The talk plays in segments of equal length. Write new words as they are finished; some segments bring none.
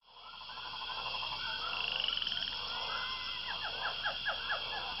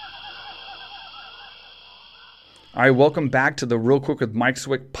All right, welcome back to the Real Quick with Mike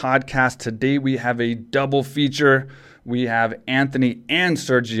Swick podcast. Today we have a double feature. We have Anthony and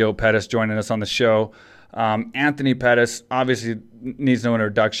Sergio Pettis joining us on the show. Anthony Pettis obviously needs no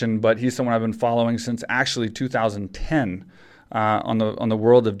introduction, but he's someone I've been following since actually 2010 on the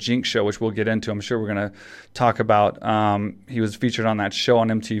World of Jinx show, which we'll get into. I'm sure we're going to talk about. He was featured on that show on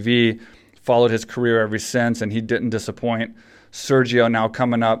MTV, followed his career ever since, and he didn't disappoint. Sergio now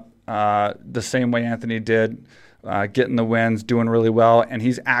coming up the same way Anthony did. Getting the wins, doing really well, and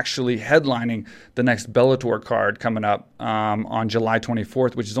he's actually headlining the next Bellator card coming up on July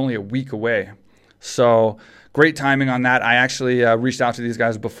 24th, which is only a week away. So great timing on that. I actually reached out to these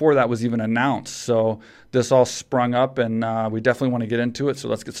guys before that was even announced. So this all sprung up, and we definitely want to get into it, so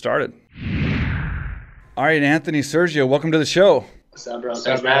let's get started. All right, Anthony, Sergio, welcome to the show. What's up, bro?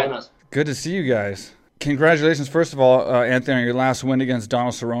 Thanks for having us. Good to see you guys. Congratulations, first of all, Anthony, on your last win against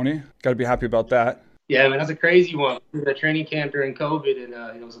Donald Cerrone. Got to be happy about that. Yeah, man, that's a crazy one. We were at training camp during COVID, and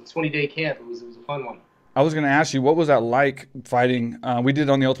it was a 20-day camp. It was a fun one. I was going to ask you, what was that like fighting? We did it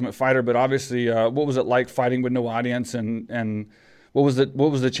on The Ultimate Fighter, but obviously, what was it like fighting with no audience, and what was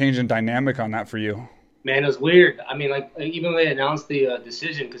the change in dynamic on that for you? Man, it was weird. I mean, like even when they announced the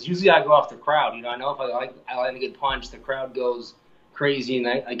decision, because usually I go off the crowd. I know if I like to get punched, the crowd goes crazy, and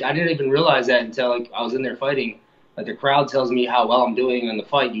I didn't even realize that until I was in there fighting. Like the crowd tells me how well I'm doing in the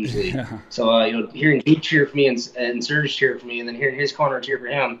fight usually. Yeah. So hearing you cheer for me and Serge cheer for me, and then hearing his corner cheer for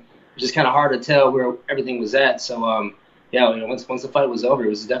him, it's just kind of hard to tell where everything was at. So once the fight was over, it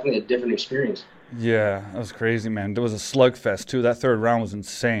was definitely a different experience. Yeah, that was crazy, man. There was a slugfest too. That third round was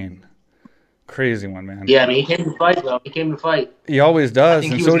insane. Crazy one, man. Yeah, I mean, he came to fight, though. He came to fight. He always does,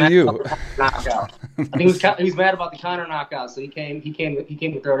 and so do you. Knockout. I think he was mad about the counter knockout, so he came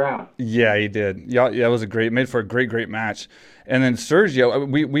to throw down. Yeah, he did. Yeah, it was made for a great match. And then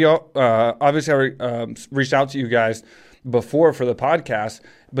Sergio, we obviously reached out to you guys before for the podcast,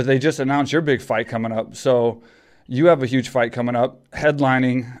 but they just announced your big fight coming up. So you have a huge fight coming up,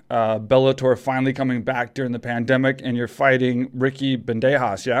 headlining Bellator, finally coming back during the pandemic, and you're fighting Ricky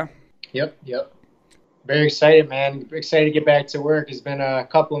Bandejas, yeah? Yep. Very excited, man. Excited to get back to work. It's been a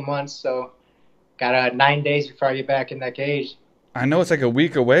couple of months, so got 9 days before I get back in that cage. I know it's like a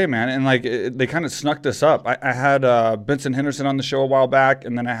week away, man, and they kind of snuck this up. I had Benson Henderson on the show a while back,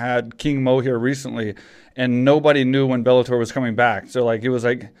 and then I had King Mo here recently, and nobody knew when Bellator was coming back. So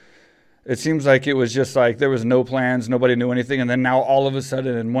it seems like it was just like there was no plans, nobody knew anything, and then now all of a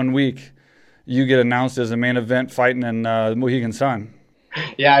sudden in 1 week, you get announced as a main event fighting in Mohegan Sun.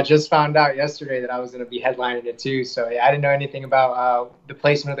 Yeah, I just found out yesterday that I was going to be headlining it too. So yeah, I didn't know anything about the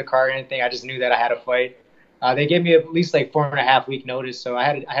placement of the card or anything. I just knew that I had a fight. They gave me at least 4.5 week notice, so I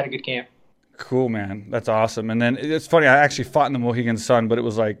had a good camp. Cool, man. That's awesome. And then it's funny, I actually fought in the Mohegan Sun, but it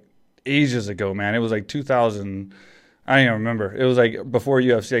was ages ago, man. It was 2000. I don't even remember. It was before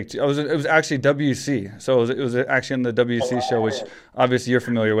UFC. It was actually WC. So it was actually in the WC show, which obviously you're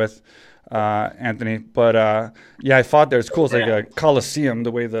familiar with. Anthony, but I fought there. It's cool. It's like a coliseum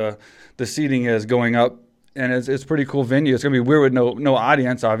the way the seating is going up, and it's pretty cool venue. It's gonna be weird with no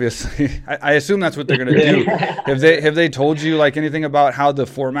audience, obviously. I assume that's what they're gonna do. Have they told you anything about how the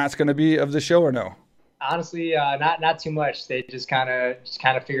format's gonna be of the show or no? Honestly, not too much. They just kind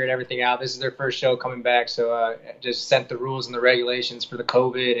of figured everything out. This is their first show coming back, so just sent the rules and the regulations for the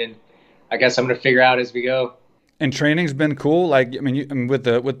COVID, and I guess I'm gonna figure out as we go. And training's been cool. With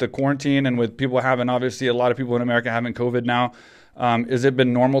the quarantine and with people having, obviously, a lot of people in America having COVID now. Has it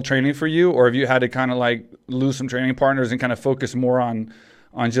been normal training for you, or have you had to kind of lose some training partners and kind of focus more on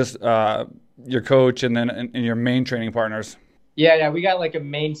just your coach and then and your main training partners? Yeah, we got a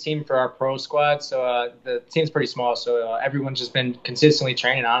main team for our pro squad, so the team's pretty small. So everyone's just been consistently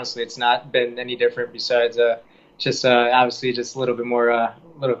training. Honestly, it's not been any different besides obviously just a little bit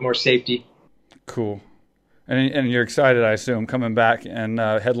more safety. Cool. And you're excited, I assume, coming back and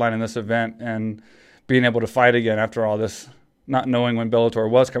headlining this event and being able to fight again after all this, not knowing when Bellator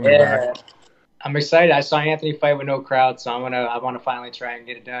was coming back. I'm excited. I saw Anthony fight with no crowd, so I want to finally try and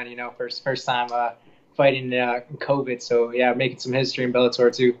get it done. First time fighting in COVID, so yeah, making some history in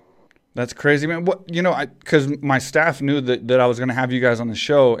Bellator too. That's crazy, man. Because my staff knew that I was going to have you guys on the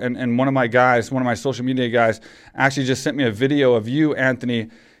show, and one of my social media guys, actually just sent me a video of you, Anthony,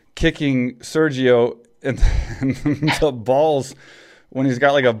 kicking Sergio in the balls when he's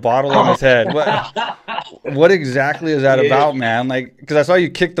got a bottle on his head. What exactly is that about, man? Because I saw you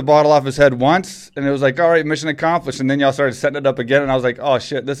kick the bottle off his head once, and it was all right, mission accomplished. And then y'all started setting it up again, and I was like, oh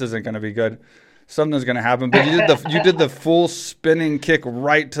shit, this isn't going to be good. Something's going to happen. But you did the full spinning kick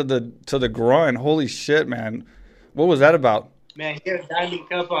right to the groin. Holy shit, man! What was that about? Man, he had a Diamond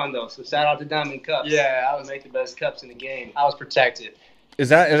Cup on though, so shout out to Diamond Cups. Yeah, I would make the best cups in the game. I was protected. Is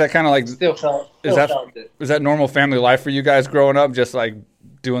that kind of like Still felt it. Is that normal family life for you guys growing up, just like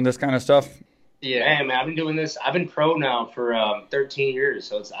doing this kind of stuff? Yeah, man, I've been doing this. I've been pro now for 13 years,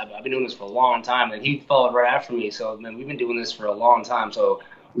 so I've been doing this for a long time. And he followed right after me, so man, we've been doing this for a long time. So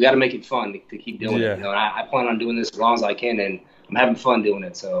we got to make it fun to keep doing it. You know, and I plan on doing this as long as I can, and I'm having fun doing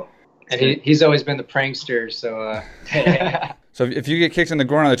it. So, and he's always been the prankster. So, So if you get kicked in the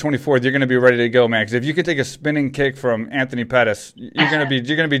groin on the 24th, you're going to be ready to go, man. Because if you can take a spinning kick from Anthony Pettis, you're going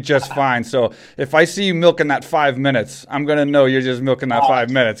to be just fine. So if I see you milking that 5 minutes, I'm going to know you're just milking that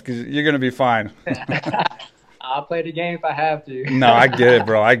 5 minutes because you're going to be fine. I'll play the game if I have to. No, I get it,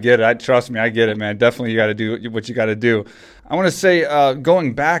 bro. I get it. Trust me, I get it, man. Definitely, you got to do what you got to do. I want to say,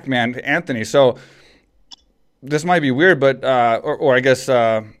 going back, man, to Anthony. So this might be weird, but or I guess.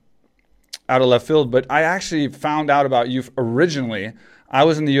 Out of left field, but I actually found out about you originally. I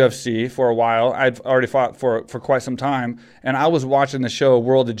was in the UFC for a while. I'd already fought for quite some time, and I was watching the show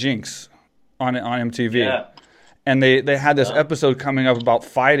World of Jinx on MTV. Yeah. And they had this episode coming up about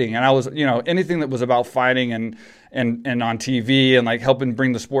fighting, and I was, anything that was about fighting and on TV and like helping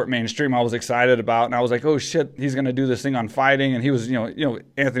bring the sport mainstream, I was excited about, and I was like, oh shit, he's gonna do this thing on fighting, and he was,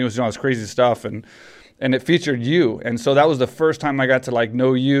 Anthony was doing all this crazy stuff, and it featured you. And so that was the first time I got to like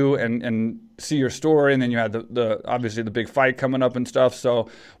know you and see your story. And then you had the obviously the big fight coming up and stuff. So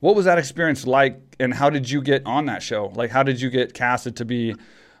what was that experience like, and how did you get on that show? Like, how did you get casted to be,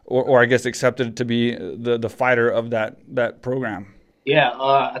 or I guess accepted to be the fighter of that program? Yeah,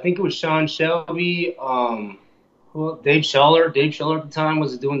 I think it was Sean Shelby, Dave Schuller at the time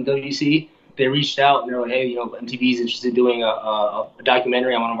was doing WC. They reached out and they're like, hey, MTV's interested in doing a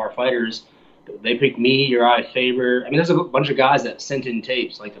documentary on one of our fighters. They picked me, Uriah Faber. I mean, there's a bunch of guys that sent in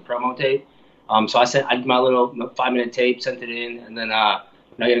tapes, like the promo tape. So I did my little 5-minute tape, sent it in, and then I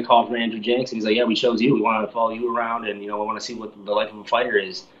get a call from Andrew Jenks, and he's like, yeah, we chose you. We wanted to follow you around, and, we want to see what the life of a fighter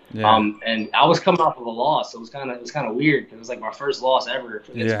is. Yeah. And I was coming off of a loss, so it was kind of weird, because it was like my first loss ever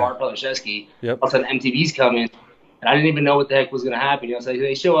against Bart Pelashevsky. Yep. All of a sudden, MTV's coming, and I didn't even know what the heck was going to happen. So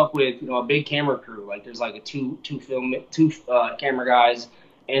they show up with, a big camera crew. Like, there's like two camera guys,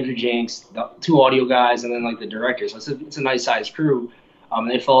 Andrew Jenks, 2 audio guys, and then like the director. So it's a nice sized crew.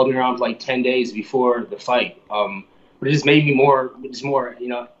 They followed me around for like 10 days before the fight. But it just made me more,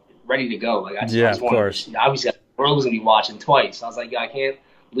 ready to go. Like I just wanted, of course. Obviously, the world was gonna be watching twice. So I was like, I can't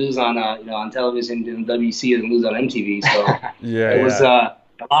lose on on television and WC and lose on MTV. So it was a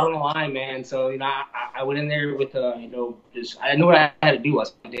lot on the line, man. So I went in there with just I knew what I had to do. I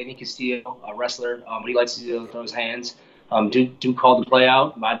was Danny Castillo, a wrestler, but he likes to throw his hands. Duke called the play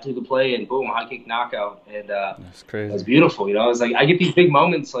out. I took the play, and boom, high kick knockout. And that's crazy. It was beautiful. It was like I get these big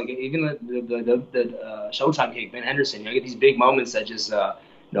moments, like even the Showtime kick, Ben Henderson. I get these big moments that just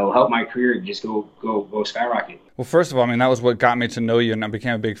help my career just go skyrocket. Well, first of all, I mean, that was what got me to know you, and I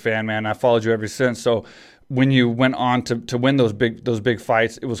became a big fan, man. I followed you ever since. So when you went on to win those big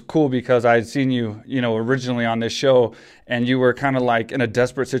fights, it was cool because I had seen you, originally on this show, and you were kind of like in a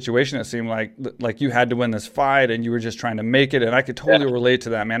desperate situation. It seemed like you had to win this fight, and you were just trying to make it. And I could totally relate to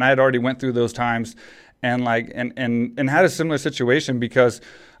that, man. I had already went through those times, and and had a similar situation because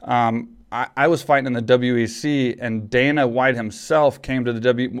I was fighting in the WEC, and Dana White himself came to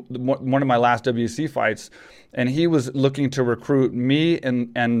one of my last WEC fights, and he was looking to recruit me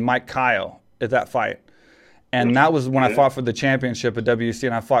and Mike Kyle at that fight. And that was when I fought for the championship at WEC,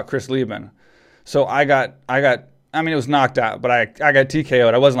 and I fought Chris Lieben. So I mean, it was knocked out, but I got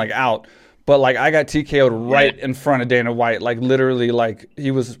TKO'd. I wasn't like out, but like I got TKO'd right in front of Dana White. Like literally, like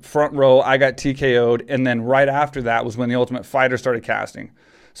he was front row, I got TKO'd, and then right after that was when the Ultimate Fighter started casting.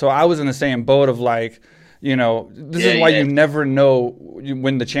 So I was in the same boat of like, this is why you never know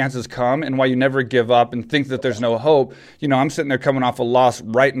when the chances come, and why you never give up and think that there's no hope. I'm sitting there coming off a loss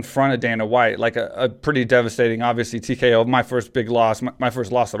right in front of Dana White, like a pretty devastating, obviously, TKO, my first big loss, my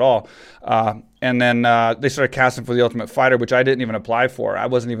first loss at all. And then they started casting for the Ultimate Fighter, which I didn't even apply for. I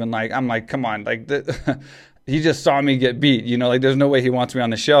wasn't even like, I'm like, come on, like he just saw me get beat, like there's no way he wants me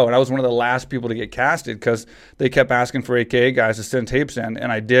on the show. And I was one of the last people to get casted because they kept asking for AKA guys to send tapes in,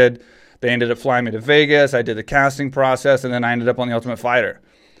 and I did. They ended up flying me to Vegas. I did the casting process, and then I ended up on the Ultimate Fighter.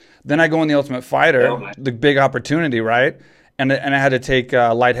 Then I go on the Ultimate Fighter, the big opportunity, right? And I had to take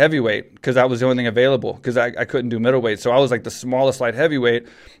light heavyweight because that was the only thing available because I couldn't do middleweight. So I was like the smallest light heavyweight.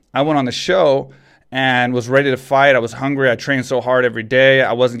 I went on the show and was ready to fight. I was hungry. I trained so hard every day.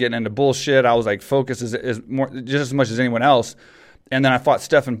 I wasn't getting into bullshit. I was like focused as much as anyone else. And then I fought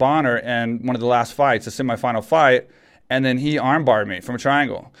Stephan Bonnar in one of the last fights, a semifinal fight. and then he armbarred me from a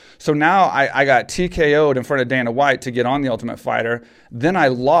triangle. So now I got TKO'd in front of Dana White to get on the Ultimate Fighter. Then I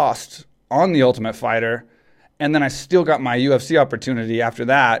lost on the Ultimate Fighter, and then I still got my UFC opportunity after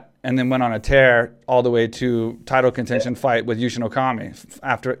that, and then went on a tear all the way to title contention fight with Yushin Okami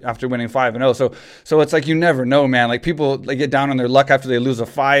after winning 5-0. So it's like you never know, man. Like people they get down on their luck after they lose a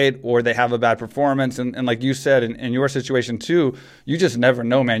fight or they have a bad performance, and like you said in your situation too, you just never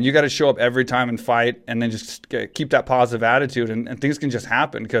know, man. You got to show up every time and fight, and then just keep that positive attitude, and things can just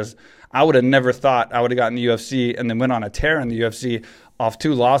happen. Because I would have never thought I would have gotten the UFC and then went on a tear in the UFC off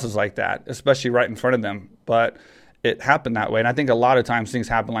 2 losses like that, especially right in front of them. But it happened that way, and I think a lot of times things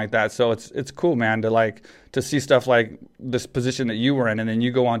happen like that. So it's cool, man, to see stuff like this position that you were in, and then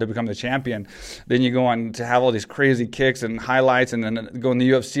you go on to become the champion. Then you go on to have all these crazy kicks and highlights, and then go in the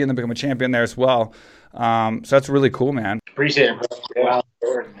UFC and then become a champion there as well. So that's really cool, man. Appreciate it, bro. Yeah.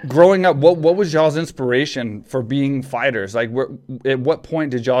 Growing up, what was y'all's inspiration for being fighters? Like, at what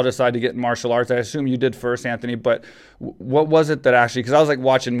point did y'all decide to get in martial arts? I assume you did first, Anthony, but what was it that actually, because I was like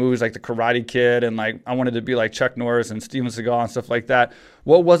watching movies like The Karate Kid, and like I wanted to be like Chuck Norris and Steven Seagal and stuff like that.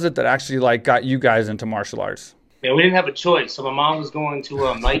 What was it that actually like got you guys into martial arts? Yeah, we didn't have a choice. So my mom was going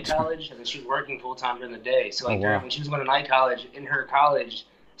to night college, and then she was working full time during the day. So like when she was going to night college, in her college,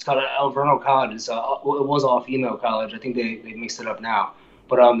 it's called Alverno College. It was all female college. I think they mixed it up now.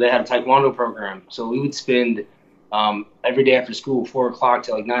 But they had a Taekwondo program. So we would spend every day after school, 4 o'clock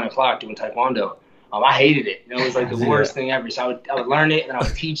to like 9 o'clock doing Taekwondo. I hated it. It was like the worst thing ever. So I would learn it, and I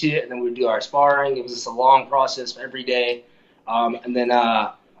would teach it, and then we would do our sparring. It was just a long process every day. And then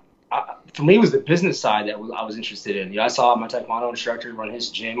for me, it was the business side that I was interested in. You know, I saw my Taekwondo instructor run his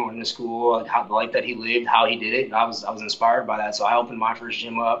gym, run his school, like how the life that he lived, how he did it. And I was inspired by that. So I opened my first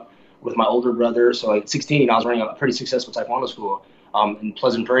gym up with my older brother. So like 16, I was running a pretty successful Taekwondo school in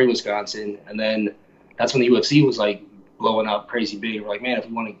Pleasant Prairie, Wisconsin. And then that's when the UFC was like blowing up crazy big. We're like, man, if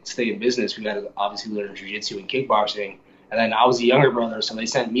we want to stay in business, we got to obviously learn jiu-jitsu and kickboxing. And then I was the younger brother, so he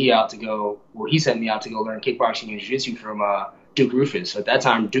sent me out to go learn kickboxing and jiu-jitsu from Duke Rufus. So at that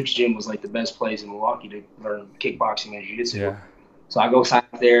time, Duke's gym was like the best place in Milwaukee to learn kickboxing and jiu-jitsu. Yeah. So I go sign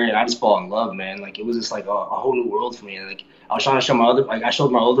up there, and I just fall in love, man. Like it was just like a whole new world for me. And like I was trying to show I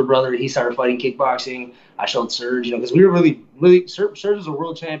showed my older brother. He started fighting kickboxing. I showed Serge, because we were really Serge was a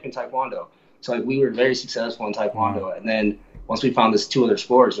world champion Taekwondo. So like we were very successful in Taekwondo. And then once we found this 2 other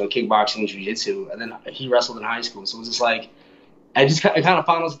sports, kickboxing and jiu-jitsu, and then he wrestled in high school. So it was just like I kind of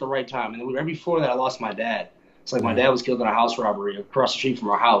found us at the right time. And then right before that, I lost my dad. So like my dad was killed in a house robbery across the street from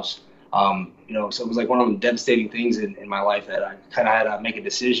our house. So it was like one of the devastating things in my life that I kind of had to make a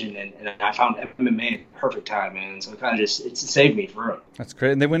decision, and I found MMA at the perfect time, man. So it kind of it saved me for real. That's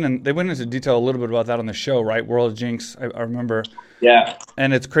great. And they went into detail a little bit about that on the show, right? World of Jinx, I remember. Yeah.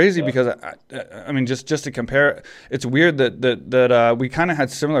 And it's crazy because I mean, just to compare, it's weird that we kind of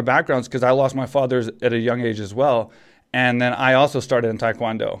had similar backgrounds, because I lost my father at a young age as well, and then I also started in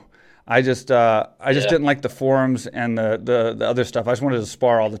Taekwondo. I just didn't like the forums and the other stuff. I just wanted to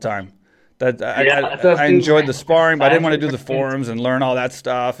spar all the time. I enjoyed the sparring, but I didn't want to do the forums and learn all that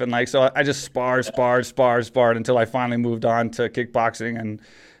stuff. And so I just sparred until I finally moved on to kickboxing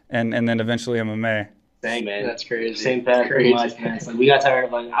and then eventually MMA. Dang, man, that's crazy. Same path, pretty much, man. It's like we got tired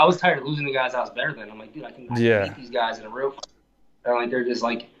of I was tired of losing the guys I was better than. I'm like, dude, I can beat these guys in a real fight. And they're just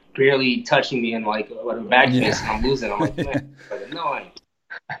barely touching me in a back fist, and I'm losing. I'm like, man, annoying.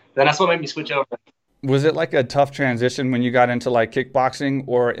 Then that's what made me switch over. Was it like a tough transition when you got into kickboxing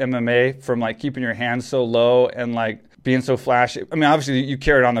or MMA from keeping your hands so low and being so flashy? I mean, obviously you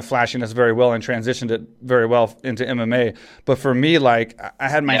carried on the flashiness very well and transitioned it very well into MMA. But for me, I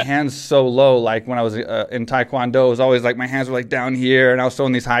had my hands so low. When I was in Taekwondo, it was always my hands were down here, and I was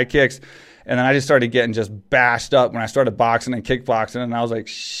throwing these high kicks. And then I just started getting just bashed up when I started boxing and kickboxing. And I was like,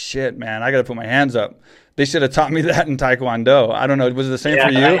 shit, man, I got to put my hands up. They should have taught me that in Taekwondo. I don't know. Was it the same for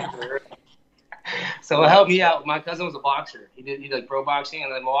you? So it helped me out. My cousin was a boxer. He did pro boxing,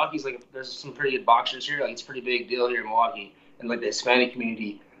 and then Milwaukee's there's some pretty good boxers here. It's a pretty big deal here in Milwaukee and the Hispanic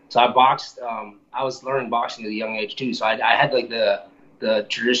community. So I boxed. I was learning boxing at a young age too. So I had the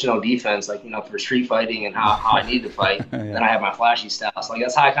traditional defense, for street fighting and how I needed to fight. Yeah. Then I have my flashy style. So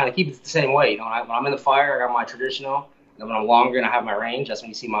that's how I kind of keep it the same way. When I'm in the fire, I got my traditional. And when I'm longer and I have my range, that's when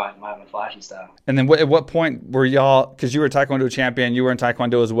you see my flashy style. And then at what point were y'all, because you were a Taekwondo champion, you were in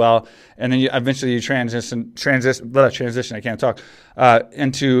Taekwondo as well, and then you transition, I can't talk,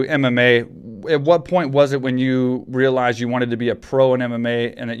 into MMA. At what point was it when you realized you wanted to be a pro in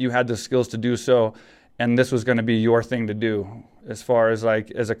MMA and that you had the skills to do so, and this was going to be your thing to do as far as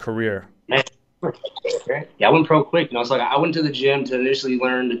as a career? Yeah, I went pro quick. I went to the gym to initially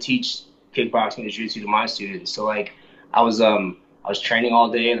learn to teach kickboxing and jiu-jitsu to my students. So I was training all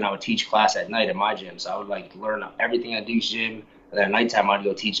day, and then I would teach class at night at my gym. So I would like learn everything at Duke's gym, and then at nighttime I'd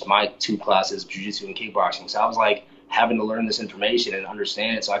go teach my 2 classes, jiu-jitsu and kickboxing. So I was like having to learn this information and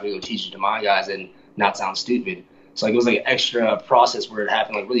understand it so I could go teach it to my guys and not sound stupid. So like it was like an extra process where it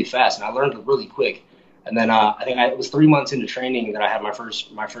happened like really fast, and I learned it really quick. And then I think it was 3 months into training that I had my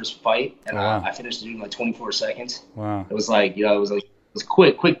first fight, and I finished it in like 24 seconds. Wow! It was like it was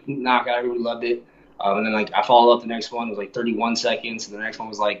quick knockout. Everybody loved it. And then like I followed up the next one, it was like 31 seconds, and the next one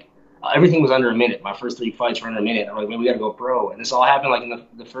was like everything was under a minute. My first 3 fights were under a minute. I'm like, man, we got to go pro. And this all happened like in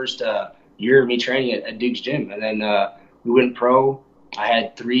the first year of me training at Duke's gym. And then we went pro. I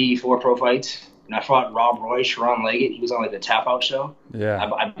had 3-4 pro fights, and I fought Rob Roy, Sharon Leggett. He was on like the Tap Out show. Yeah.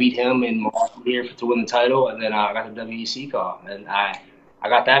 I beat him in Milwaukee here to win the title, and then I got the WEC call, and I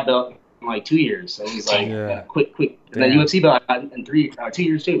got that belt in like 2 years. So he's like, quick. And then UFC belt I got in 2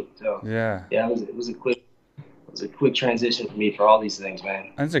 years too. So yeah, it was a quick transition for me for all these things,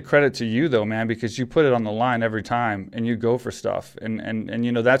 man. And it's a credit to you though, man, because you put it on the line every time and you go for stuff. And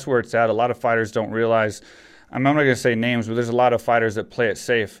you know, that's where it's at. A lot of fighters don't realize, I'm not going to say names, but there's a lot of fighters that play it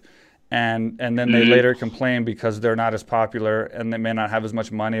safe. And then they later complain because they're not as popular and they may not have as much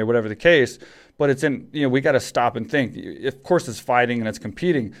money or whatever the case. But it's we got to stop and think. Of course, it's fighting and it's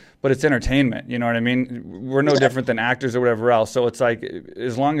competing, but it's entertainment. You know what I mean? We're no different than actors or whatever else. So it's like,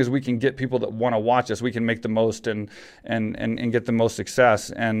 as long as we can get people that want to watch us, we can make the most and get the most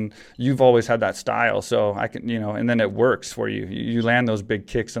success. And you've always had that style. So I can, and then it works for you. You land those big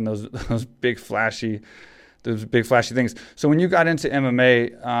kicks and those big flashy things. So when you got into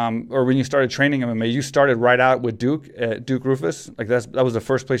MMA, or when you started training MMA, you started right out with Duke at Duke Roufus? Like that was the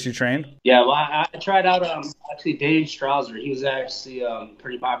first place you trained? Yeah, well, I tried out actually Dave Strauser. He was actually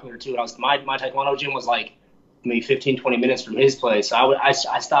pretty popular too. My Taekwondo gym was like maybe 15-20 minutes from his place. So I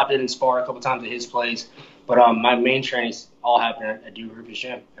stopped in and spar a couple times at his place. But my main trainings all happened at Duke Roufus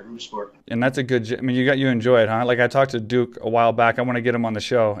gym at Roof Sport. And that's a good gym. I mean, you enjoy it, huh? Like I talked to Duke a while back. I want to get him on the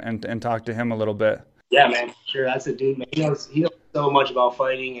show and talk to him a little bit. Yeah, man, sure. That's a dude, man. He knows so much about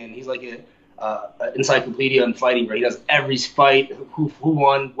fighting, and he's like an encyclopedia on fighting, bro. He knows every fight, who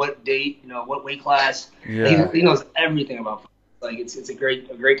won, what date, what weight class. Yeah. He knows everything about fighting. Like it's a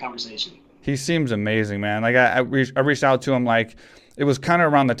great conversation. He seems amazing, man. Like I reached out to him, like it was kind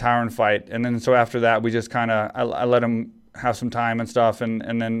of around the Tyron fight, and then so after that we just kind of I let him have some time and stuff, and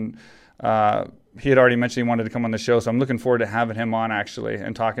then. He had already mentioned he wanted to come on the show, so I'm looking forward to having him on actually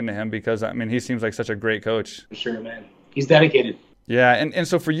and talking to him because, I mean, he seems like such a great coach. For sure, man. He's dedicated. Yeah, and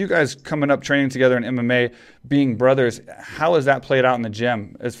so for you guys coming up training together in MMA, being brothers, how has that played out in the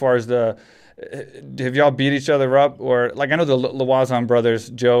gym as far as have y'all beat each other up? Or, like, I know the Lawazon brothers,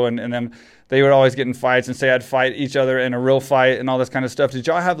 Joe and them, they would always get in fights and say I'd fight each other in a real fight and all this kind of stuff. Did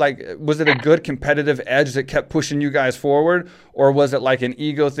y'all have, was it a good competitive edge that kept pushing you guys forward? Or was it like an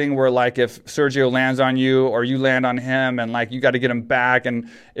ego thing where, like, if Sergio lands on you or you land on him and, like, you got to get him back and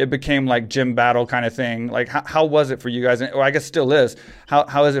it became like gym battle kind of thing? Like, how was it for you guys? Or I guess still is.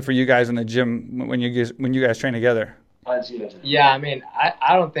 How is it for you guys in the gym when you guys train together? Yeah, I mean,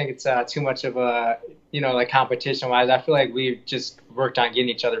 I don't think it's too much of a, like competition-wise. I feel like we've just worked on getting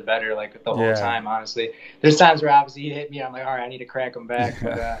each other better, like the whole time, honestly. There's times where obviously he'd hit me, I'm like, all right, I need to crack him back.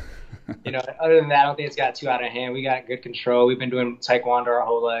 But, other than that, I don't think it's got too out of hand. We got good control. We've been doing Taekwondo our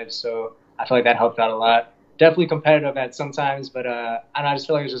whole life, so I feel like that helped out a lot. Definitely competitive at sometimes, but I just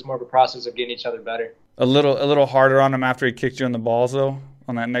feel like it's just more of a process of getting each other better. A little harder on him after he kicked you in the balls, though,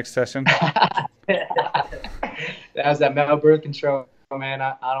 on that next session? That was that male birth control, man.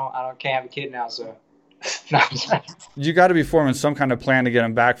 Can't have a kid now, so. You got to be forming some kind of plan to get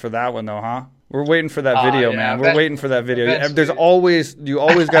him back for that one, though, huh? We're waiting for that video, man. We're waiting for that video. You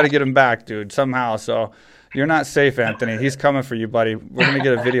always got to get him back, dude, somehow. So you're not safe, Anthony. He's coming for you, buddy. We're gonna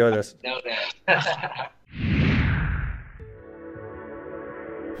get a video of this. No.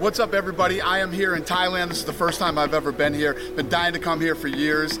 What's up, everybody? I am here in Thailand. This is the first time I've ever been here. Been dying to come here for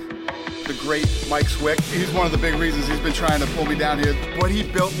years. The great Mike Swick. He's one of the big reasons he's been trying to pull me down here. What he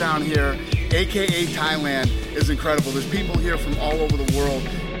built down here, AKA Thailand, is incredible. There's people here from all over the world.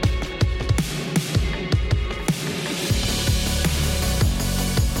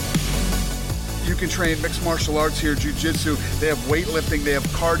 You can train mixed martial arts here, jiu-jitsu. They have weightlifting, they have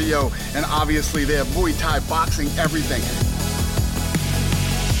cardio, and obviously they have Muay Thai, boxing, everything.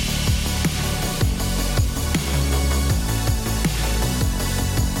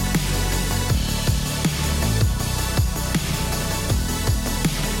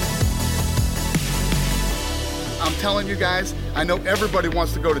 I'm telling you guys, I know everybody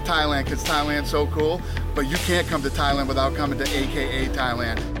wants to go to Thailand because Thailand's so cool, but you can't come to Thailand without coming to AKA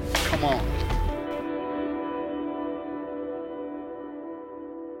Thailand. Come on.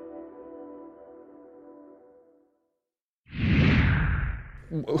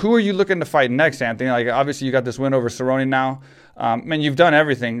 who are you looking to fight next, Anthony? Like, obviously you got this win over Cerrone now. Man, you've done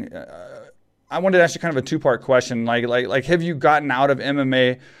everything. I wanted to ask you kind of a two-part question. Like, have you gotten out of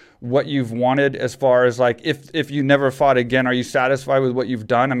MMA what you've wanted as far as, like, if you never fought again, are you satisfied with what you've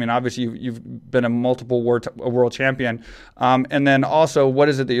done? I mean, obviously you've been a multiple world champion. And then also, what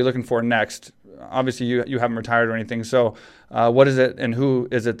is it that you're looking for next? Obviously you haven't retired or anything. So what is it and who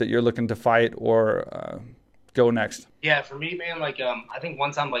is it that you're looking to fight or go next? Yeah, for me, man, like, I think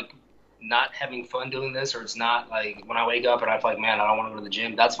once I'm, like, not having fun doing this, or it's not, like, when I wake up and I feel like, man, I don't want to go to the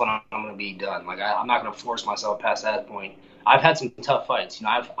gym, that's when I'm going to be done. Like, I'm not going to force myself past that point. I've had some tough fights. You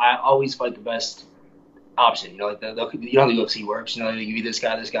know, I always fight the best option. You know, like, you know how the UFC works. You know, they give you this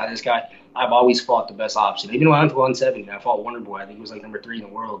guy, this guy, this guy. I've always fought the best option. Even when I went to 170, I fought Wonder Boy. I think he was, like, number 3 in the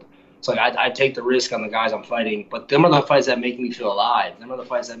world. So, like, I take the risk on the guys I'm fighting. But them are the fights that make me feel alive. Them are the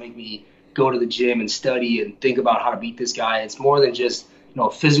fights that make me go to the gym and study and think about how to beat this guy. It's more than just, you know,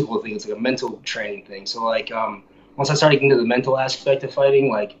 a physical thing. It's like a mental training thing. So, like, once I started getting into the mental aspect of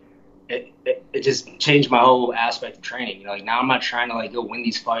fighting, like, it just changed my whole aspect of training. You know, like, now I'm not trying to, like, go win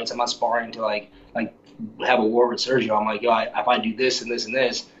these fights. I'm not sparring to like have a war with Sergio. I'm like, yo, if I do this and this and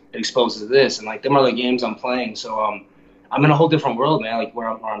this, it exposes this. And, like, them are the games I'm playing. So I'm in a whole different world, man, like where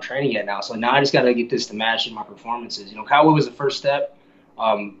I'm training at now. So now I just got to get this to match in my performances. You know, Cowboy was the first step.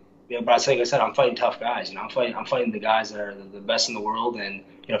 You know, but like I said, I'm fighting tough guys. You know, I'm fighting the guys that are the best in the world. And,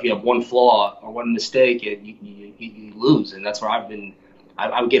 you know, if you have one flaw or one mistake, you lose. And that's where I've been.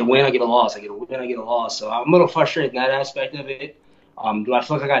 I get a win, I get a loss. I get a win, I get a loss. So I'm a little frustrated in that aspect of it. Do I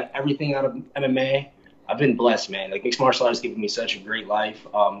feel like I got everything out of MMA? I've been blessed, man. Like, mixed martial arts has given me such a great life.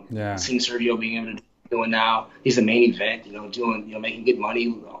 Seeing Sergio being able to do it now, he's the main event. You know, making good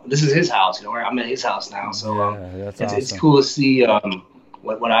money. This is his house. You know, I'm at his house now. So it's cool to see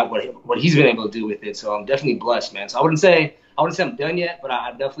what he's been able to do with it. So I'm definitely blessed, man. So I wouldn't say I'm done yet, but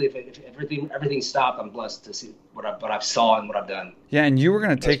I definitely, if everything stopped, I'm blessed to see what I've saw and what I've done. Yeah, and you were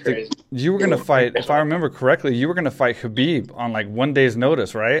going to fight, if I remember correctly, you were going to fight Khabib on, like, 1 day's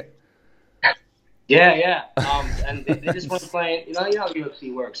notice, right? Yeah. And they just weren't playing. You know how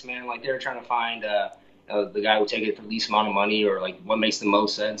UFC works, man. Like, they were trying to find the guy who would take it for the least amount of money, or, like, what makes the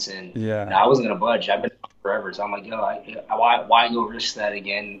most sense. And I wasn't going to budge. I've been forever, so I'm like, yo, why go risk that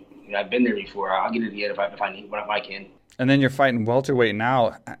again? You know, I've been there before. I'll get it again if I can. And then you're fighting welterweight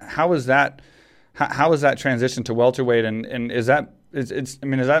now. How is that? How is that transition to welterweight? And is that is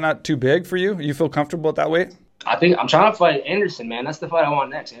that not too big for you? You feel comfortable at that weight? I think I'm trying to fight Anderson, man. That's the fight I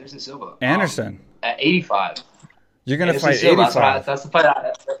want next. Anderson Silva. Anderson at 85. You're gonna fight 85. That's the fight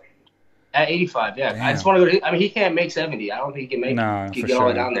at 85. Yeah, damn. I just want to go to. I mean, he can't make 70. I don't think he can make. He can get all the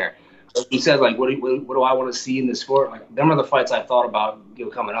way down there. But he said, like, what do I want to see in this sport? Like, them are the fights I thought about, you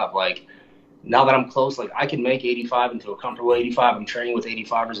know, coming up. Like, now that I'm close, like, I can make 85 into a comfortable 85. I'm training with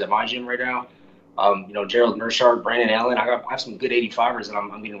 85ers at my gym right now. You know, Gerald Mearshart, Brandon Allen. I have some good 85ers that I'm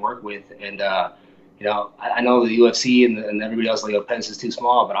getting to work with. And, you know, I know the UFC and everybody else, like, Pence is too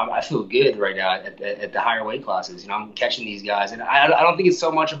small, but I feel good right now at the higher weight classes. You know, I'm catching these guys. And I don't think it's so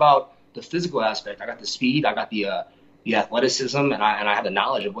much about the physical aspect. I got the speed. I got the athleticism, and I have the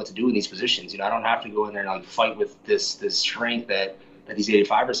knowledge of what to do in these positions. You know, I don't have to go in there and, like, fight with this strength that these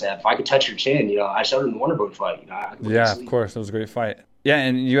 85ers have. If I could touch your chin, you know, I showed in the Wonder Boy fight. You know, of course, it was a great fight. Yeah,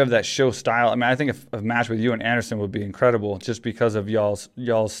 and you have that show style. I mean, I think a match with you and Anderson would be incredible just because of y'all's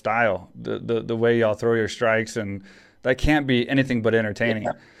style, the way y'all throw your strikes, and that can't be anything but entertaining.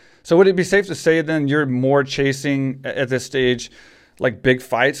 Yeah. So would it be safe to say then you're more chasing at this stage, like, big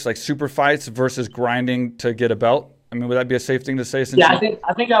fights, like super fights, versus grinding to get a belt? I mean, would that be a safe thing to say? I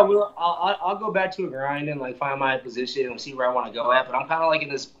think I will. I'll go back to a grind and, like, find my position and see where I want to go at. But I'm kind of, like, in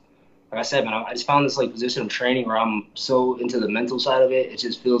this, like I said, man, I just found this, like, position of training where I'm so into the mental side of it. It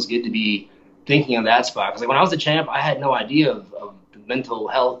just feels good to be thinking of that spot. Because, like, when I was the champ, I had no idea of the mental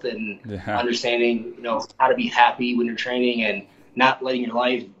health and understanding, you know, how to be happy when you're training and not letting your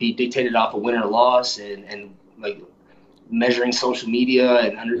life be dictated off a win or loss and like, measuring social media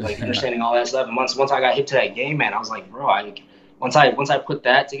and understanding all that stuff. And once I got hip to that game, man, I was like, bro, once I put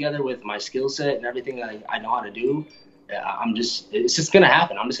that together with my skill set and everything I know how to do, it's just gonna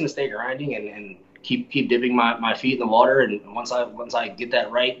happen. I'm just gonna stay grinding and keep dipping my feet in the water. And once I get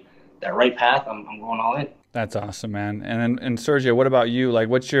that right path, I'm going all in. That's awesome, man. And Sergio, what about you? Like,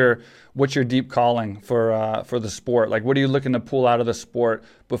 what's your deep calling for the sport? Like, what are you looking to pull out of the sport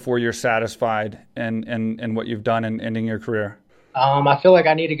before you're satisfied in what you've done in ending your career? I feel like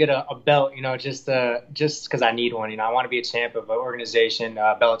I need to get a belt, you know, just because I need one. You know, I want to be a champ of an organization,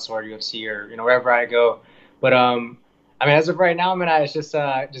 Bellator, UFC, or, you know, wherever I go. But I mean, as of right now, man, it's just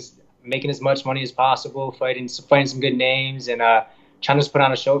making as much money as possible, fighting some good names, and trying to just put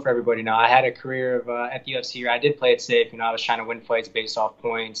on a show for everybody. Now, I had a career of at the UFC where I did play it safe. I was trying to win fights based off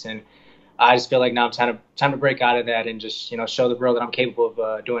points, and I just feel like now I'm time to break out of that and just show the world that I'm capable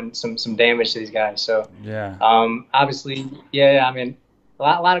of doing some damage to these guys. So yeah, obviously, yeah. I mean, a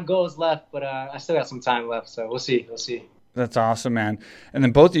lot of goals left, but I still got some time left. So we'll see. That's awesome, man. And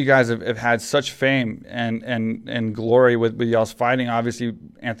then both of you guys have had such fame and glory with y'all's fighting. Obviously,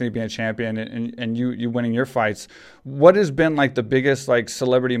 Anthony being a champion and you winning your fights. What has been like the biggest like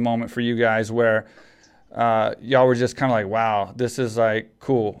celebrity moment for you guys where y'all were just kind of like, wow, this is like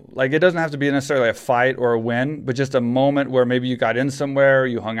cool. Like it doesn't have to be necessarily a fight or a win, but just a moment where maybe you got in somewhere, or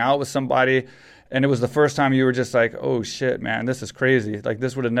you hung out with somebody, and it was the first time you were just like, oh shit, man, this is crazy. Like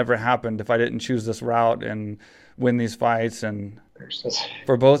this would have never happened if I didn't choose this route and win these fights. And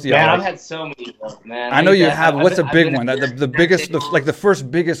for both of y'all, man, I've had so many, man. I know you have. What's a big one? The biggest, like the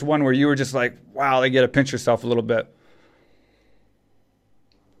first biggest one where you were just like, wow, you got to pinch yourself a little bit.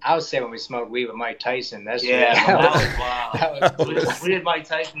 I would say when we smoked weed with Mike Tyson. That was wild. We did Mike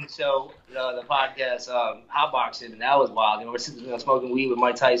Tyson show, the podcast, Hot Boxing, and that was wild. We're sitting, smoking weed with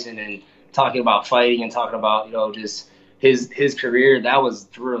Mike Tyson and talking about fighting and talking about, just his career. That was a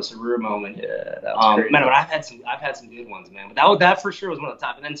surreal moment. Yeah, that was great. Man, but I've had some good ones, man. But that for sure was one of the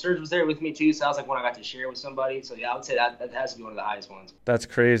top. And then Serge was there with me too, so that was like one I got to share with somebody. So yeah, I would say that has to be one of the highest ones. That's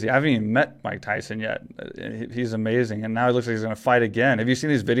crazy. I haven't even met Mike Tyson yet. He's amazing, and now he looks like he's going to fight again. Have you seen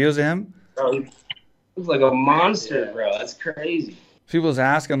these videos of him? Bro, he looks like a monster, bro. That's crazy. People's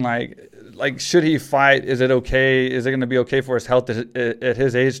asking like, should he fight? Is it okay? Is it going to be okay for his health at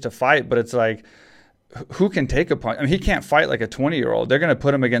his age to fight? But it's like, who can take a punch? I mean, he can't fight like a 20-year-old. They're going to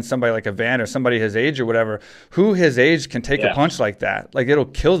put him against somebody like a Van or somebody his age or whatever. Who his age can take a punch like that? Like, it'll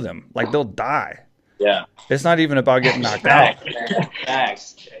kill them. Like, they'll die. Yeah. It's not even about getting knocked out.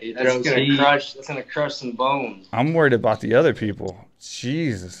 Facts. That's gonna crush some bones. I'm worried about the other people.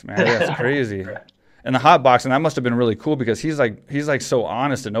 Jesus, man, that's crazy. And the hot boxing, that must have been really cool because he's like so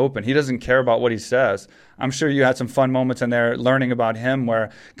honest and open. He doesn't care about what he says. I'm sure you had some fun moments in there learning about him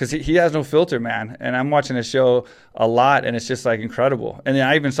because he has no filter, man. And I'm watching his show a lot, and it's just like incredible. And then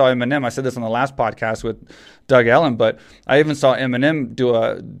I even saw Eminem. I said this on the last podcast with Doug Ellen, but I even saw Eminem do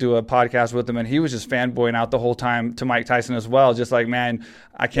a podcast with him, and he was just fanboying out the whole time to Mike Tyson as well. Just like, man,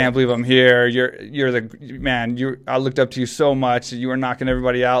 I can't believe I'm here. You're the man. I looked up to you so much. You were knocking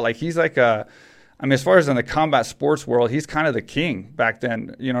everybody out. Like he's like a. I mean, as far as in the combat sports world, he's kind of the king back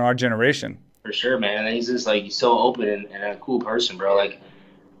then, our generation. For sure, man. And he's just like, he's so open and a cool person, bro. Like,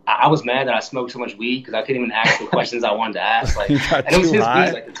 I was mad that I smoked so much weed because I couldn't even ask the questions I wanted to ask. Like, and it was his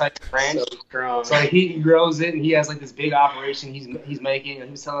weed, like the type of branch. So like, he grows it and he has like this big operation he's making. And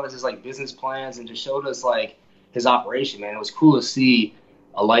he was telling us his like business plans and just showed us like his operation, man. It was cool to see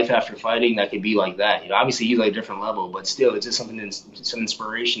a life after fighting that could be like that. Obviously he's like a different level, but still it's just some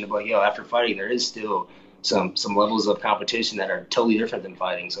inspiration of like, after fighting there is still some levels of competition that are totally different than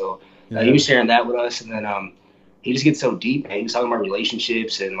fighting. So he was sharing that with us, and then he just gets so deep, man. He was talking about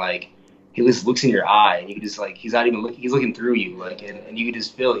relationships, and like he just looks in your eye, and you can just like he's not even looking, he's looking through you, like, and you can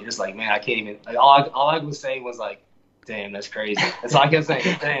just feel it. You're just like, man, I can't even. Like, all I was saying was like, damn, that's crazy. That's all I kept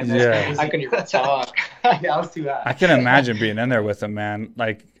saying. Damn, that's crazy. I couldn't even talk. I was too high. I can imagine being in there with him, man.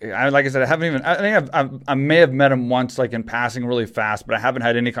 Like I said, I haven't even. I think I may have met him once, like in passing, really fast, but I haven't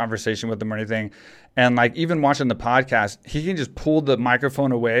had any conversation with him or anything. And like even watching the podcast, he can just pull the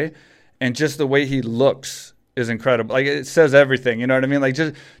microphone away, and just the way he looks is incredible. Like it says everything. You know what I mean? Like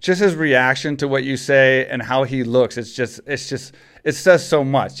just his reaction to what you say and how he looks. It says so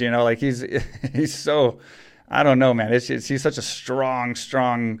much. Like he's so. I don't know, man. He's such a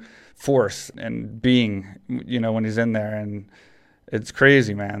strong force and being, when he's in there, and it's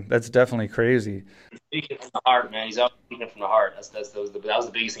crazy, man. That's definitely crazy. Speaking from the heart, man. He's always speaking from the heart. That was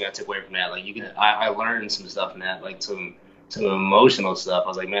the biggest thing I took away from that. Like I learned some stuff from that, like some emotional stuff. I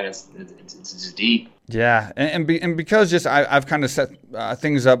was like, man, it's just deep. Yeah, and because just I've kind of set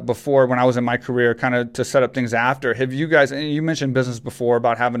things up before when I was in my career, kind of to set up things after. Have you guys? And you mentioned business before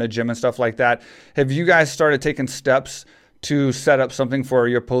about having a gym and stuff like that. Have you guys started taking steps to set up something for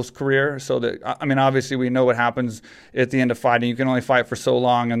your post career? So that, I mean, obviously we know what happens at the end of fighting. You can only fight for so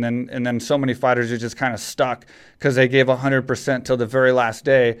long, and then so many fighters are just kind of stuck because they gave 100% till the very last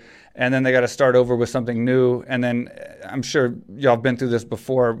day. And then they got to start over with something new. And then I'm sure y'all have been through this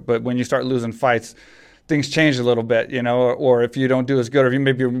before, but when you start losing fights, things change a little bit, or if you don't do as good, or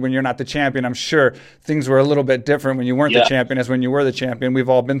maybe when you're not the champion, I'm sure things were a little bit different when you weren't the champion as when you were the champion. We've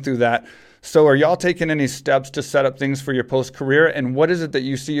all been through that. So are y'all taking any steps to set up things for your post-career? And what is it that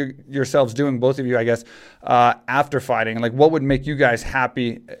you see yourselves doing, both of you, I guess, after fighting? Like, what would make you guys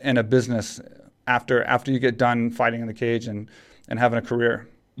happy in a business after you get done fighting in the cage and and having a career?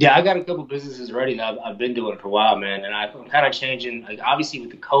 Yeah, I got a couple businesses ready that I've been doing for a while, man. And I'm kind of changing. Like, obviously,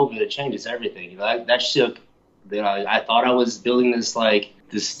 with the COVID, it changes everything. You know, that shook. You know, I thought I was building this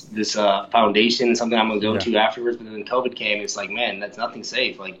foundation, something I'm gonna go to afterwards. But then COVID came. It's like, man, that's nothing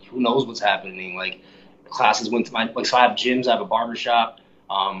safe. Like, who knows what's happening? Like, classes went to so I have gyms. I have a barbershop,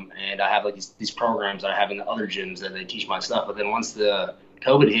 and I have like these programs that I have in the other gyms that they teach my stuff. But then once the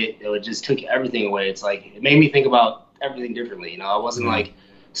COVID hit, it just took everything away. It's like it made me think about everything differently. You know, I wasn't like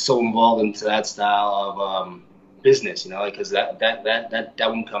so involved into that style of business, you know, because that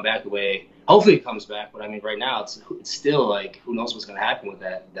won't come back the way. Hopefully it comes back, but I mean, right now it's still like who knows what's going to happen with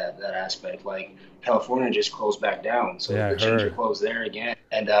that aspect. Like California just closed back down, so the gyms are closed there again,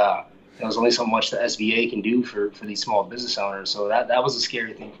 and there's only so much the SBA can do for these small business owners. So that was a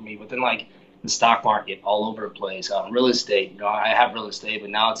scary thing for me. But then like the stock market all over the place, real estate. You know, I have real estate, but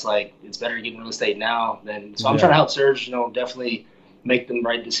now it's like it's better to get in real estate now than. So I'm trying to help Serge, you know, definitely make the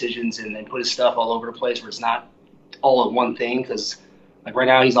right decisions and put his stuff all over the place where it's not all in one thing. Because like right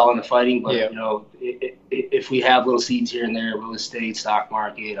now he's all in the fighting, but you know, if we have little seeds here and there, real estate, stock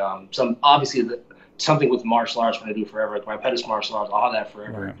market, something with martial arts we're gonna do forever. Like my Pettis martial arts, I'll have that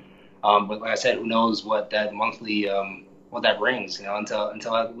forever. Right. But like I said, who knows what that monthly what that brings? You know,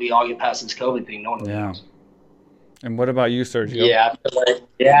 until we all get past this COVID thing, no one knows. And what about you, Sergio?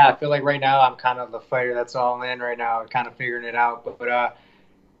 I feel like right now I'm kind of the fighter that's all in right now, kind of figuring it out. But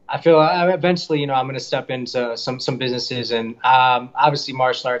I feel eventually, you know, I'm going to step into some businesses, and obviously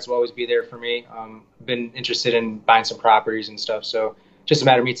martial arts will always be there for me. I've been interested in buying some properties and stuff, so just a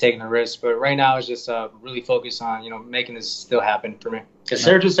matter of me taking the risk. But right now it's just really focused on, you know, making this still happen for me. Because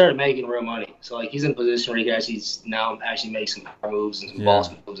Sergio started making real money, so like he's in a position where he can now actually make some power moves and some boss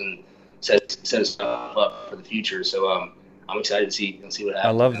moves and set his stuff up for the future. So I'm excited to see what happens.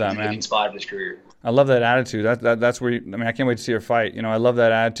 I love that, man. Good spot in his career. I love that attitude. That's where I can't wait to see her fight. You know, I love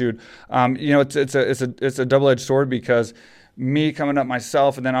that attitude. You know, it's a double-edged sword because me coming up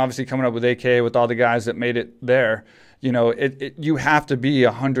myself, and then obviously coming up with AK with all the guys that made it there. You know, you have to be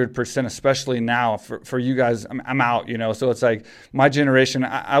 100%, especially now for you guys. I'm out, you know, so it's like my generation,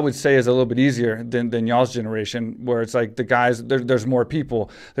 I would say, is a little bit easier than y'all's generation, where it's like the guys, there's more people,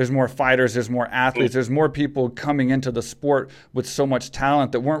 there's more fighters, there's more athletes, there's more people coming into the sport with so much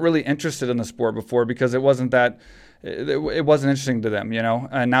talent that weren't really interested in the sport before because it wasn't interesting to them, you know.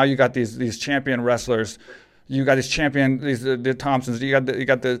 And now you got these champion wrestlers. You got the Thompsons. You got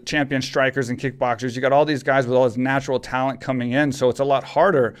the champion strikers and kickboxers. You got all these guys with all this natural talent coming in, so it's a lot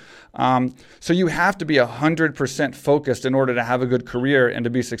harder. So you have to be 100% focused in order to have a good career and to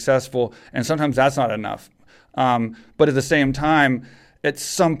be successful. And sometimes that's not enough. But at the same time, at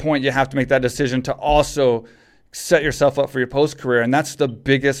some point you have to make that decision to also set yourself up for your post-career. And that's the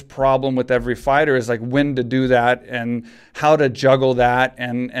biggest problem with every fighter is like when to do that and how to juggle that.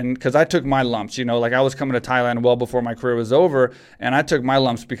 And because I took my lumps, you know, like I was coming to Thailand well before my career was over, and I took my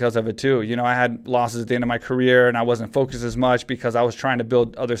lumps because of it too. You know, I had losses at the end of my career and I wasn't focused as much because I was trying to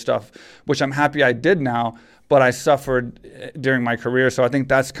build other stuff, which I'm happy I did now. But I suffered during my career. So I think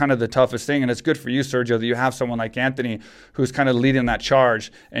that's kind of the toughest thing. And it's good for you, Sergio, that you have someone like Anthony who's kind of leading that charge.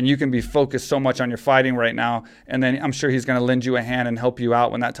 And you can be focused so much on your fighting right now. And then I'm sure he's going to lend you a hand and help you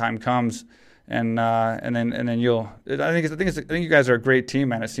out when that time comes. And then you'll. I think you guys are a great team,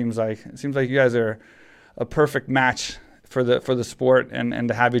 man. It seems like you guys are a perfect match for the sport and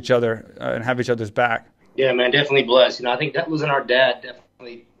to have each other and have each other's back. Yeah, man, definitely blessed. You know, I think that losing our dad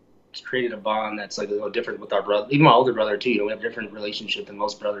definitely created a bond that's like a little different with our brother, even my older brother too. You know, we have a different relationship than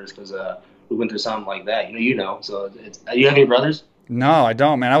most brothers because we went through something like that. You know. So, do you have any brothers? No, I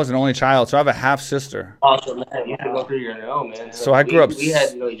don't, man. I was an only child, so I have a half sister. Awesome, man. You can go through your own, man. So I grew up. We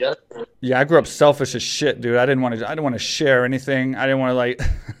had each other. Yeah, I grew up selfish as shit, dude. I didn't want to share anything. I didn't want to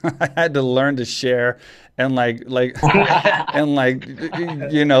I had to learn to share and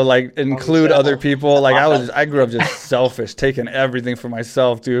include other people. Like I grew up just selfish, taking everything for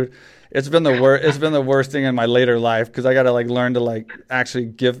myself, dude. It's been the worst. It's been the worst thing in my later life because I got to learn to actually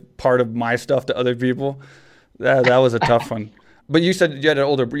give part of my stuff to other people. That was a tough one. But you said you have an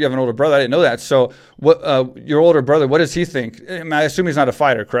older brother. I didn't know that. So what? Your older brother, what does he think? I assume he's not a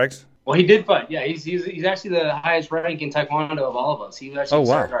fighter, correct? Well, he did fight. Yeah, he's actually the highest rank in Taekwondo of all of us. He actually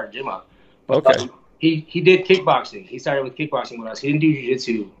started our gym up. But, okay. He did kickboxing. He started with kickboxing with us. He didn't do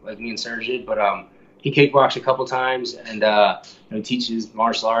jiu-jitsu like me and Serge did, but he kickboxed a couple times and he teaches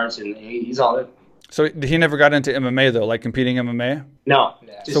martial arts and he's all in. So he never got into MMA though, like competing MMA. No.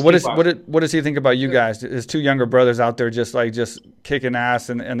 So what does he think about you guys? His two younger brothers out there just kicking ass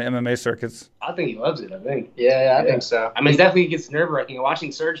in the MMA circuits. I think he loves it. I think. Yeah, I think so. I mean, it definitely gets nerve-wracking.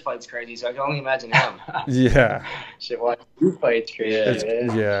 Watching Serge fight's crazy, so I can only imagine him. Yeah. Shit, watching you fight's crazy.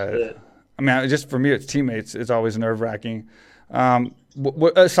 Yeah. I mean, just for me, it's teammates. It's always nerve-wracking.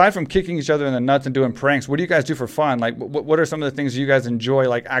 Aside from kicking each other in the nuts and doing pranks, what do you guys do for fun? Like, what are some of the things you guys enjoy,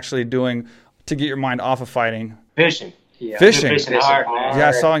 like actually doing to get your mind off of fighting? Fishing. Yeah, Fishing hard, man. Yeah,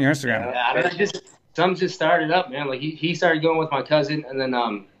 I saw on your Instagram. Yeah, I mean, some just started up, man. Like he started going with my cousin, and then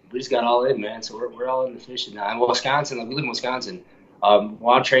we just got all in, man. So we're all in the fishing now. In Wisconsin, like we live in Wisconsin.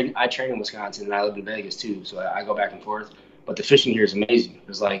 I train in Wisconsin, and I live in Vegas too. So I go back and forth. But the fishing here is amazing.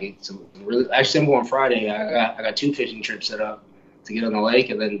 It's really actually I'm going Friday. I got 2 fishing trips set up to get on the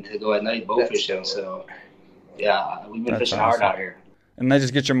lake and then to go at night bow fishing. So yeah, we've been fishing hard out here. And that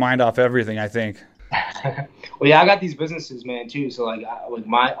just gets your mind off everything, I think. Well, yeah, I got these businesses, man, too. So like, a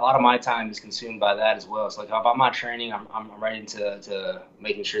lot of my time is consumed by that as well. So like, if I'm not training, I'm right into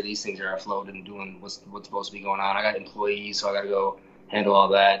making sure these things are afloat and doing what's supposed to be going on. I got employees, so I got to go handle all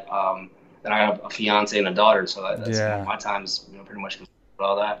that. Then I have a fiance and a daughter, so that's my time is pretty much consumed with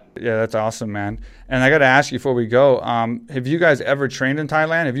all that. Yeah, that's awesome, man. And I got to ask you before we go, have you guys ever trained in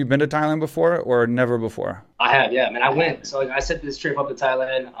Thailand? Have you been to Thailand before or never before? I have, yeah. I mean, I went. So like, I set this trip up to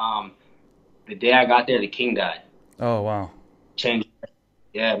Thailand. The day I got there, the king died. Oh, wow. Changed.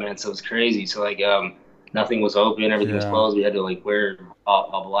 Yeah, man. So it was crazy. So like, nothing was open, everything was closed. We had to like wear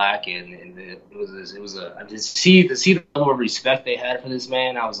all black, and it was I just see the level of respect they had for this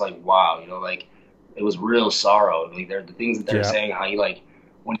man. I was like, wow, like it was real sorrow. Like the things that they're saying, how he like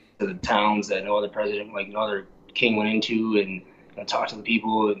went to the towns that no other president, like no other king went into, and talked to the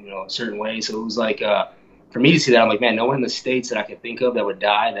people, a certain way. So it was like, for me to see that, I'm like, man, no one in the States that I could think of that would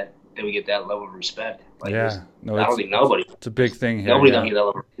die that they would get that level of respect. Like, I don't think nobody. It's a big thing here. Nobody don't get that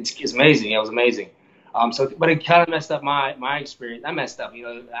level. It's amazing. Yeah, it was amazing. But it kind of messed up my experience. I messed up.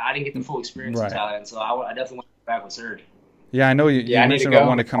 I didn't get the full experience in Thailand, so I definitely went back with Serge. Yeah, I know you mentioned I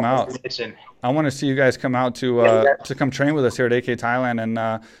want to come out. I want to see you guys come out to come train with us here at AK Thailand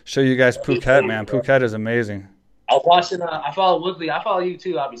and show you guys Phuket, man. Phuket is amazing. I was watching. I follow Woodley. I follow you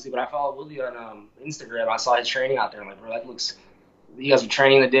too, obviously, but I follow Woodley on Instagram. I saw his training out there. I'm like, bro, that looks. You guys were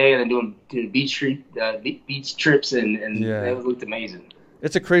training the day and then doing beach trips, and it looked amazing.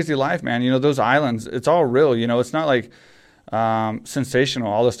 It's a crazy life, man. Those islands, it's all real. It's not like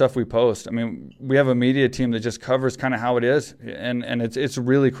sensational, all the stuff we post. I mean, we have a media team that just covers kind of how it is, and it's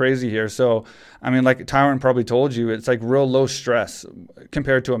really crazy here. So, I mean, like Tyron probably told you, it's like real low stress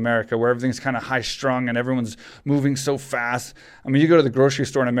compared to America, where everything's kind of high strung and everyone's moving so fast. I mean, you go to the grocery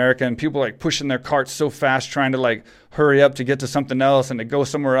store in America and people like pushing their carts so fast, trying to like hurry up to get to something else and to go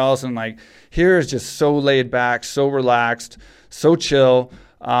somewhere else. And like here is just so laid back, so relaxed, so chill.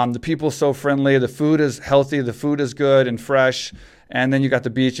 The people so friendly. The food is healthy. The food is good and fresh. And then you got the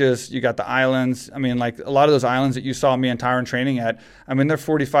beaches. You got the islands. I mean, like a lot of those islands that you saw me and Tyron training at, I mean, they're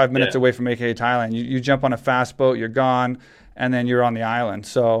 45 minutes away from AK Thailand. You jump on a fast boat, you're gone, and then you're on the island.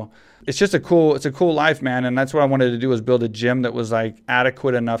 So it's just a cool life, man. And that's what I wanted to do, was build a gym that was like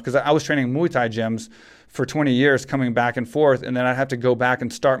adequate enough, because I was training Muay Thai gyms for 20 years, coming back and forth, and then I'd have to go back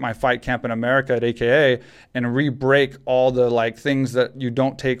and start my fight camp in America at AKA and re-break all the like things that you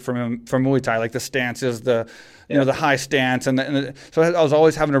don't take from Muay Thai, like the stances, the high stance, so I was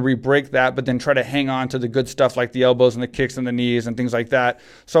always having to re-break that, but then try to hang on to the good stuff like the elbows and the kicks and the knees and things like that.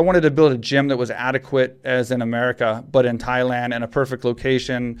 So I wanted to build a gym that was adequate as in America, but in Thailand, and a perfect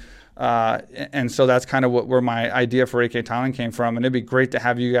location. And so that's kind of where my idea for AK Thailand came from, and it'd be great to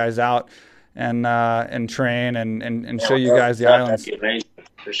have you guys out and train and show you guys the islands. That'd be amazing,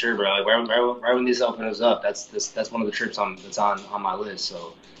 for sure, bro. Like, right when this opens up, that's one of the trips that's on my list.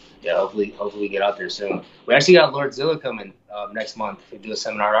 So yeah, hopefully we get out there soon. We actually got Lord Zilla coming next month to do a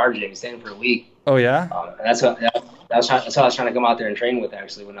seminar at our gym. He's staying for a week. Oh yeah. And that's how I was trying to come out there and train with,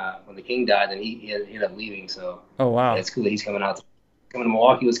 actually, when the king died, and he ended up leaving. So oh wow, it's cool that he's coming to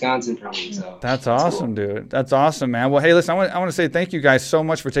Milwaukee, Wisconsin for a week. So that's awesome, cool. Dude. That's awesome, man. Well, hey, listen, I want to say thank you guys so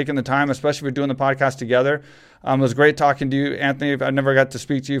much for taking the time, especially for doing the podcast together. It was great talking to you, Anthony. I never got to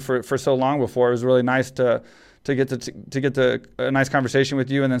speak to you for so long before. It was really nice to get a nice conversation with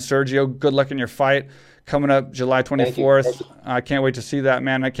you. And then Sergio, good luck in your fight coming up July 24th. I can't wait to see that,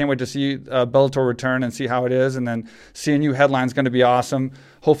 man. I can't wait to see Bellator return and see how it is. And then seeing you headline is going to be awesome.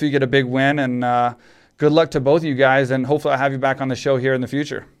 Hopefully you get a big win, and good luck to both of you guys, and hopefully I'll have you back on the show here in the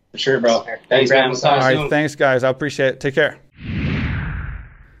future. For sure, bro. Thanks, man. All right, thanks, guys. I appreciate it. Take care.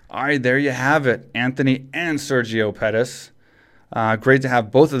 All right, there you have it. Anthony and Sergio Pettis. Great to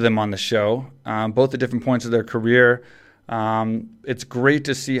have both of them on the show, both at different points of their career. It's great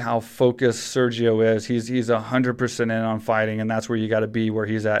to see how focused Sergio is. He's 100% in on fighting, and that's where you got to be, where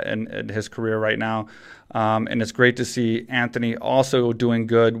he's at in his career right now. And it's great to see Anthony also doing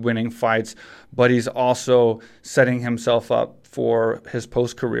good, winning fights, but he's also setting himself up for his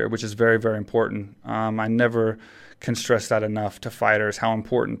post-career, which is very, very important. I never can stress that enough to fighters, how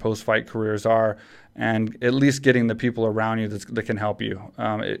important post-fight careers are, and at least getting the people around you that can help you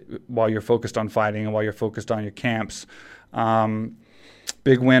while you're focused on fighting and while you're focused on your camps.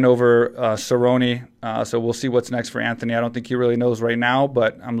 Big win over Cerrone, so we'll see what's next for Anthony. I don't think he really knows right now,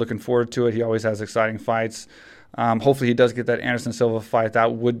 but I'm looking forward to it. He always has exciting fights. Hopefully he does get that Anderson Silva fight.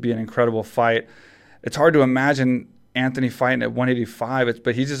 That would be an incredible fight. It's hard to imagine Anthony fighting at 185,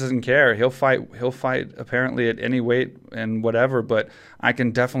 but he just doesn't care. He'll fight apparently at any weight and whatever, but I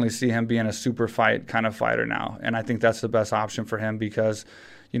can definitely see him being a super fight kind of fighter now, and I think that's the best option for him because,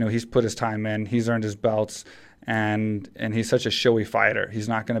 he's put his time in, he's earned his belts, and he's such a showy fighter. He's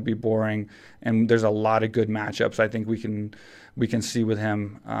not going to be boring, and there's a lot of good matchups I think we can see with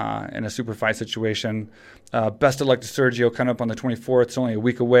him in a super fight situation. Best of luck to Sergio coming up on the 24th. It's only a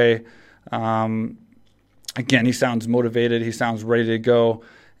week away. Again, he sounds motivated. He sounds ready to go,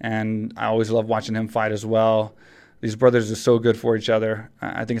 and I always love watching him fight as well. These brothers are so good for each other.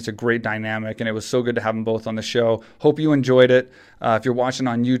 I think it's a great dynamic, and it was so good to have them both on the show. Hope you enjoyed it. If you're watching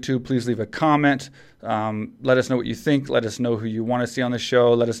on YouTube, please leave a comment. Let us know what you think. Let us know who you want to see on the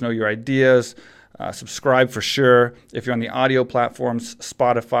show. Let us know your ideas. Subscribe for sure. If you're on the audio platforms,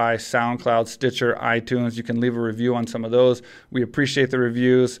 Spotify, SoundCloud, Stitcher, iTunes, you can leave a review on some of those. We appreciate the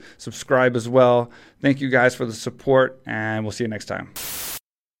reviews. Subscribe as well. Thank you guys for the support, and we'll see you next time.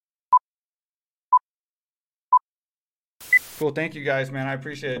 Cool. Thank you guys, man. I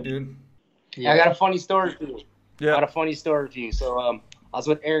appreciate it, dude. Yeah, I got a funny story for you. Yeah. I got a funny story for you. So I was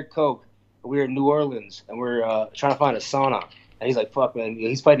with Eric Koch. We were in New Orleans, and we're trying to find a sauna. And he's like, fuck, man.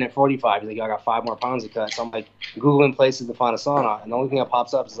 He's fighting at 45. He's like, I got 5 more pounds to cut. So I'm like, Googling places to find a sauna. And the only thing that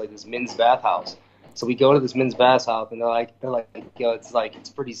pops up is like this men's bathhouse. So we go to this men's bathhouse, and they're like, it's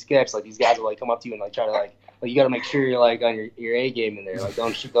pretty sketch. Like, these guys will like come up to you and like try to like you got to make sure you're like on your A game in there. Like,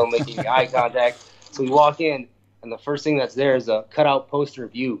 don't make any eye contact. So we walk in, and the first thing that's there is a cutout poster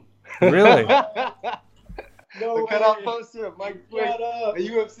of you. Really? No cutout poster of Mike Swick, a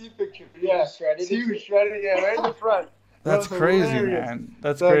UFC picture. Yeah, shredded. Huge, shredded. Yeah, right in the front. That's crazy, hilarious. Man.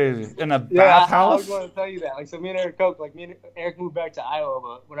 That's crazy. In a bathhouse? I was going to tell you that. Like, so me and Eric Koch, like, me and Eric moved back to Iowa,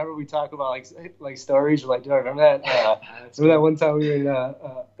 but whenever we talk about, like stories, we're like, dude, remember that one time we were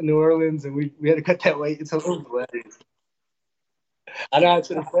in New Orleans, and we had to cut that weight? It's hilarious. I know, it's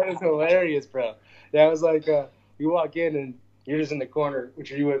hilarious, bro. Yeah, I was like, you walk in, and you're just in the corner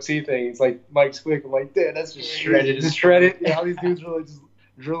with your UFC thing. It's like Mike Swick. I'm like, damn, that's just shredded. Just shredded. Yeah, all these dudes were like just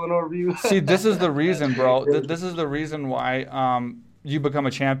drilling over you. See, this is the reason, bro. This is the reason why you become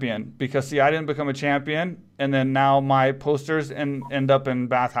a champion. Because, see, I didn't become a champion, and then now my posters end up in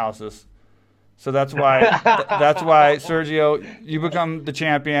bathhouses. So that's why Sergio, you become the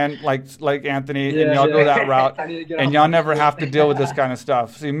champion, like Anthony, and y'all go that route, and y'all never have to deal with this kind of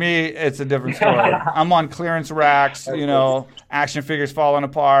stuff. See, me, it's a different story. I'm on clearance racks, action figures falling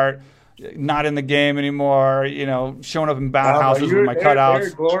apart, not in the game anymore, showing up in bathhouses with my cutouts. They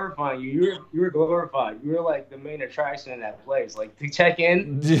were glorifying you. You were glorified. You were like the main attraction in that place. Like, to check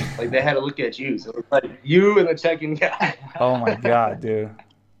in, like they had to look at you. So it was like you and the check-in guy. Oh my God, dude.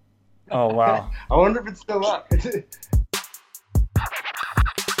 Oh, wow. I wonder if it's still up.